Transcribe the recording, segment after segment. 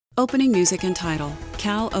Opening music and title,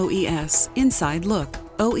 Cal OES, Inside Look,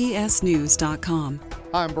 oesnews.com.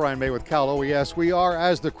 I'm Brian May with Cal OES. We are,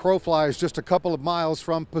 as the crow flies, just a couple of miles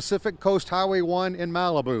from Pacific Coast Highway 1 in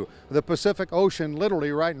Malibu, the Pacific Ocean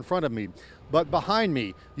literally right in front of me. But behind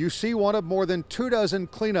me, you see one of more than 24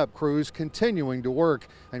 cleanup crews continuing to work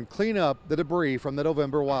and clean up the debris from the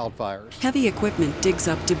November wildfires. Heavy equipment digs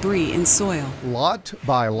up debris in soil. Lot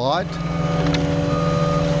by lot,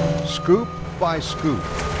 scoop by scoop.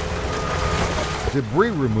 Debris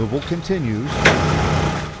removal continues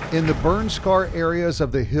in the burn scar areas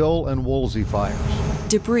of the Hill and Woolsey fires.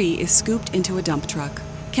 Debris is scooped into a dump truck.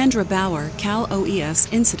 Kendra Bauer, Cal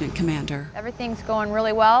OES Incident Commander. Everything's going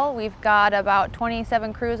really well. We've got about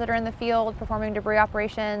 27 crews that are in the field performing debris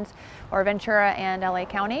operations for Ventura and LA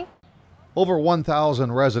County. Over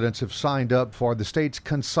 1,000 residents have signed up for the state's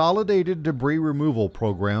consolidated debris removal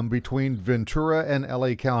program between Ventura and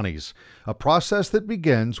LA counties, a process that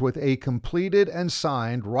begins with a completed and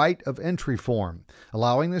signed right of entry form,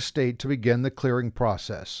 allowing the state to begin the clearing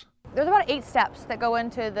process. There's about 8 steps that go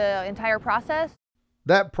into the entire process.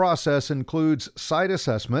 That process includes site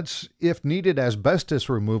assessments, if needed asbestos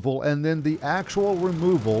removal, and then the actual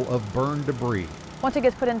removal of burned debris. Once it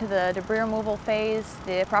gets put into the debris removal phase,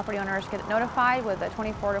 the property owners get notified with a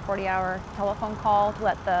 24 to 40 hour telephone call to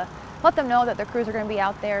let them know that their crews are going to be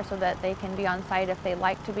out there so that they can be on site if they'd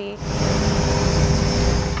like to be.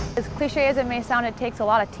 As cliche as it may sound, it takes a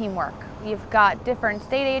lot of teamwork. You've got different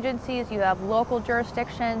state agencies, you have local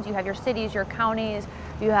jurisdictions, you have your cities, your counties,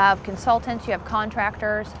 you have consultants, you have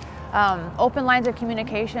contractors, open lines of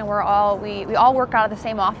communication. We all work out of the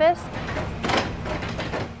same office.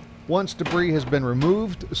 Once debris has been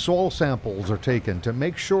removed, soil samples are taken to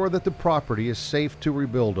make sure that the property is safe to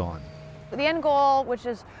rebuild on. The end goal, which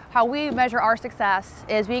is how we measure our success,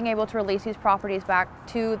 is being able to release these properties back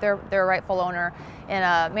to their rightful owner in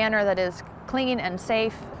a manner that is clean and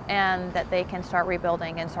safe, and that they can start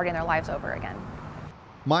rebuilding and starting their lives over again.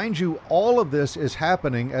 Mind you, all of this is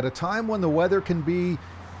happening at a time when the weather can be,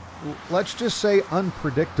 let's just say,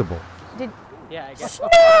 unpredictable. Yeah, I guess.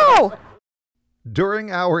 Snow!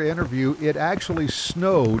 During our interview, it actually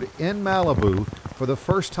snowed in Malibu for the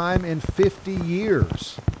first time in 50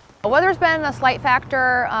 years. The weather's been a slight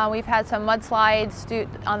factor. We've had some mudslides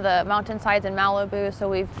on the mountainsides in Malibu, so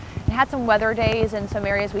we've had some weather days in some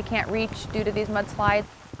areas we can't reach due to these mudslides.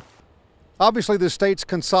 Obviously, the state's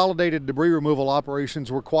consolidated debris removal operations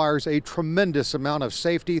requires a tremendous amount of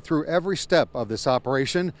safety through every step of this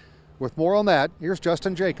operation. With more on that, here's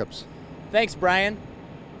Justin Jacobs. Thanks, Brian.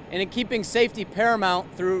 And in keeping safety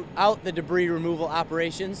paramount throughout the debris removal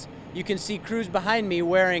operations, you can see crews behind me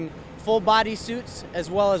wearing full body suits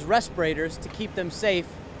as well as respirators to keep them safe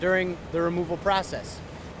during the removal process.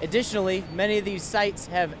 Additionally, many of these sites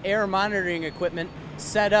have air monitoring equipment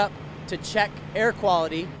set up to check air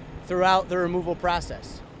quality throughout the removal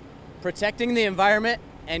process. Protecting the environment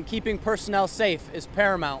and keeping personnel safe is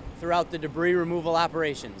paramount throughout the debris removal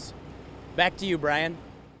operations. Back to you, Brian.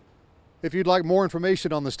 If you'd like more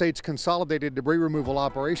information on the state's consolidated debris removal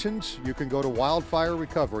operations, you can go to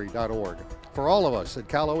wildfirerecovery.org. For all of us at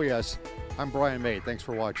Cal OES, I'm Brian May. Thanks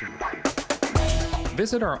for watching.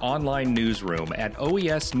 Visit our online newsroom at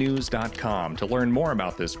oesnews.com to learn more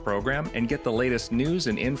about this program and get the latest news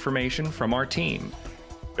and information from our team.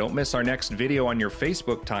 Don't miss our next video on your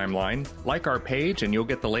Facebook timeline. Like our page and you'll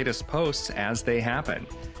get the latest posts as they happen.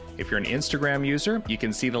 If you're an Instagram user, you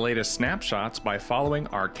can see the latest snapshots by following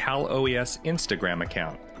our Cal OES Instagram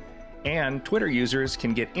account. And Twitter users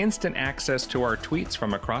can get instant access to our tweets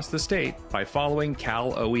from across the state by following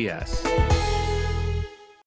Cal OES.